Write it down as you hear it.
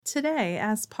Today,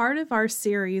 as part of our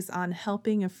series on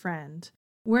helping a friend,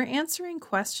 we're answering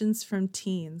questions from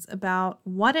teens about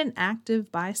what an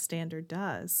active bystander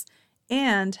does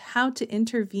and how to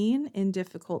intervene in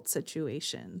difficult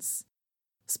situations.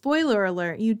 Spoiler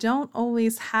alert, you don't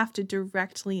always have to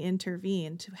directly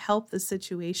intervene to help the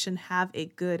situation have a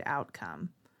good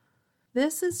outcome.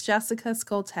 This is Jessica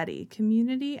Scoltetti,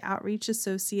 Community Outreach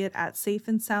Associate at Safe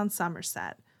and Sound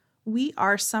Somerset. We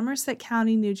are Somerset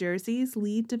County, New Jersey's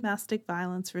lead domestic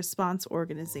violence response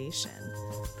organization,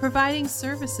 providing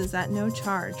services at no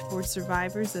charge for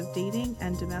survivors of dating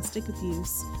and domestic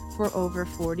abuse for over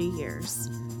 40 years.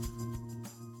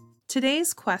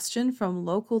 Today's question from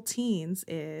local teens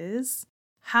is,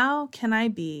 how can I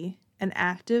be an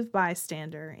active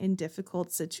bystander in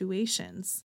difficult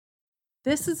situations?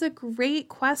 This is a great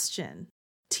question.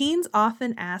 Teens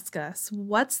often ask us,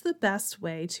 what's the best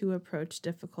way to approach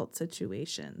difficult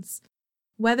situations?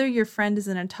 Whether your friend is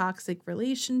in a toxic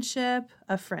relationship,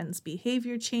 a friend's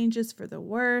behavior changes for the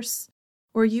worse,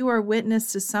 or you are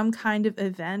witness to some kind of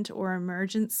event or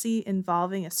emergency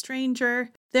involving a stranger,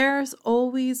 there's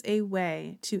always a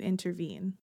way to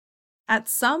intervene. At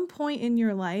some point in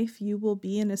your life, you will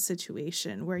be in a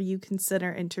situation where you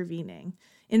consider intervening.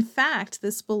 In fact,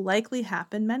 this will likely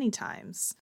happen many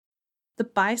times. The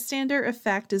bystander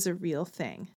effect is a real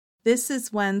thing. This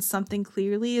is when something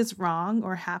clearly is wrong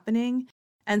or happening,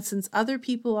 and since other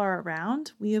people are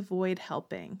around, we avoid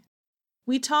helping.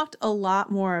 We talked a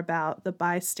lot more about the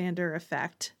bystander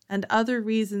effect and other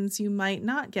reasons you might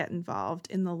not get involved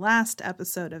in the last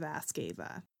episode of Ask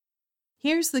Ava.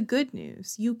 Here's the good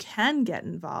news. You can get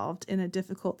involved in a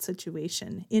difficult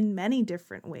situation in many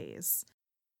different ways.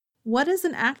 What is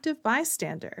an active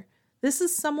bystander? This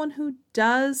is someone who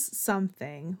does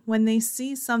something when they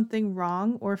see something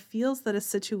wrong or feels that a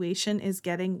situation is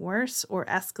getting worse or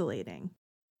escalating.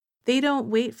 They don't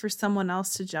wait for someone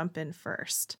else to jump in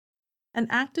first. An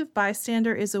active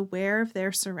bystander is aware of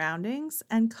their surroundings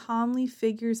and calmly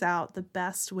figures out the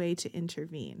best way to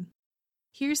intervene.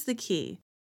 Here's the key.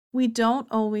 We don't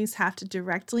always have to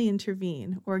directly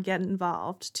intervene or get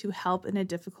involved to help in a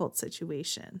difficult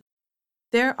situation.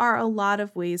 There are a lot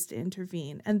of ways to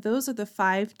intervene, and those are the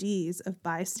 5 Ds of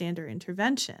bystander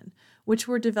intervention, which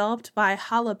were developed by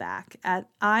Hollaback at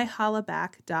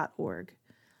ihollaback.org.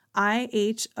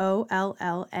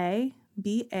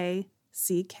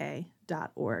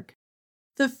 ihollaback.org.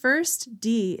 The first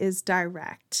D is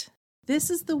direct. This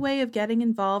is the way of getting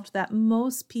involved that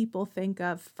most people think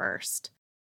of first.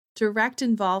 Direct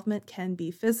involvement can be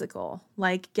physical,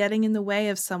 like getting in the way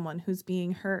of someone who's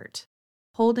being hurt,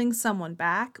 holding someone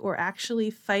back, or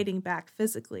actually fighting back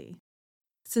physically.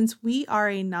 Since we are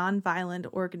a nonviolent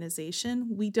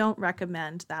organization, we don't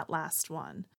recommend that last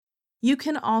one. You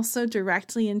can also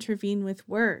directly intervene with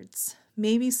words.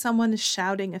 Maybe someone is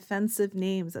shouting offensive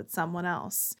names at someone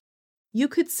else. You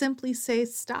could simply say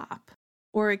stop,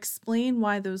 or explain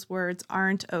why those words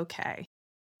aren't okay.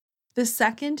 The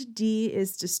second D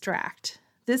is distract.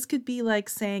 This could be like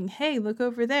saying, hey, look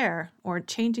over there, or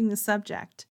changing the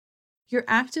subject. You're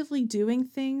actively doing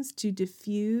things to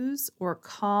diffuse or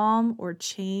calm or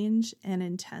change an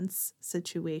intense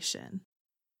situation.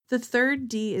 The third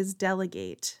D is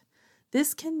delegate.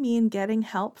 This can mean getting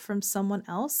help from someone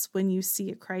else when you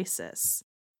see a crisis.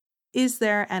 Is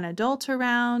there an adult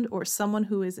around or someone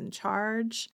who is in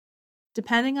charge?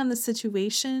 Depending on the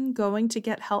situation, going to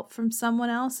get help from someone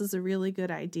else is a really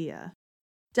good idea.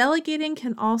 Delegating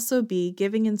can also be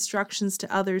giving instructions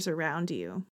to others around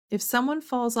you. If someone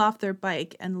falls off their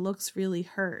bike and looks really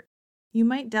hurt, you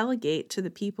might delegate to the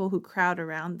people who crowd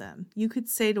around them. You could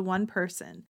say to one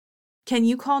person, "Can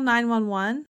you call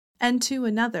 911?" And to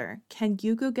another, "Can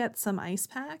you go get some ice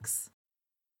packs?"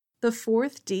 The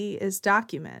fourth D is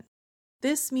document.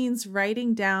 This means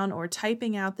writing down or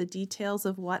typing out the details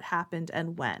of what happened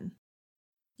and when.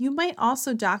 You might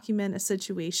also document a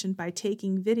situation by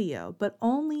taking video, but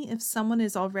only if someone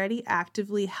is already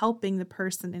actively helping the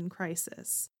person in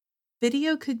crisis.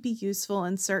 Video could be useful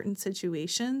in certain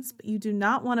situations, but you do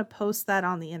not want to post that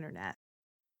on the internet.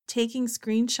 Taking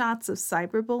screenshots of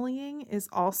cyberbullying is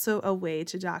also a way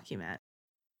to document.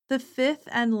 The fifth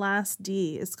and last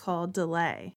D is called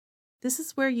delay. This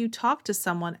is where you talk to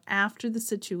someone after the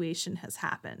situation has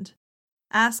happened.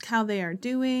 Ask how they are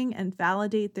doing and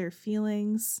validate their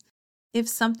feelings. If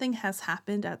something has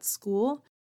happened at school,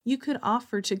 you could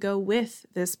offer to go with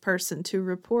this person to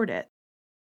report it.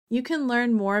 You can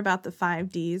learn more about the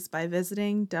 5 Ds by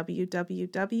visiting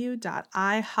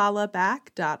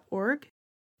www.ihollaback.org.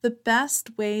 The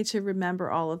best way to remember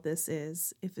all of this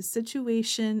is, if a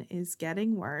situation is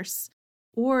getting worse,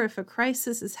 Or if a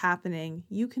crisis is happening,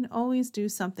 you can always do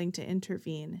something to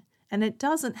intervene, and it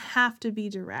doesn't have to be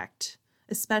direct,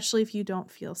 especially if you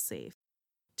don't feel safe.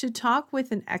 To talk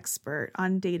with an expert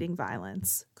on dating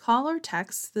violence, call or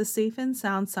text the Safe and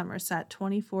Sound Somerset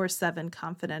 24/7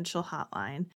 confidential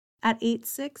hotline at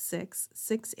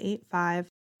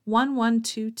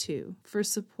 866-685-1122 for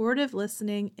supportive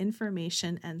listening,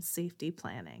 information, and safety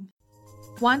planning.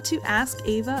 Want to ask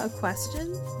Ava a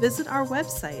question? Visit our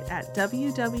website at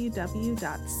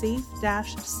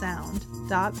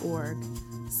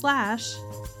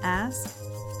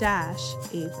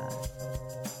www.safe-sound.org/ask-ava.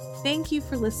 Thank you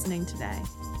for listening today.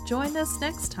 Join us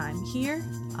next time here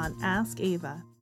on Ask Ava.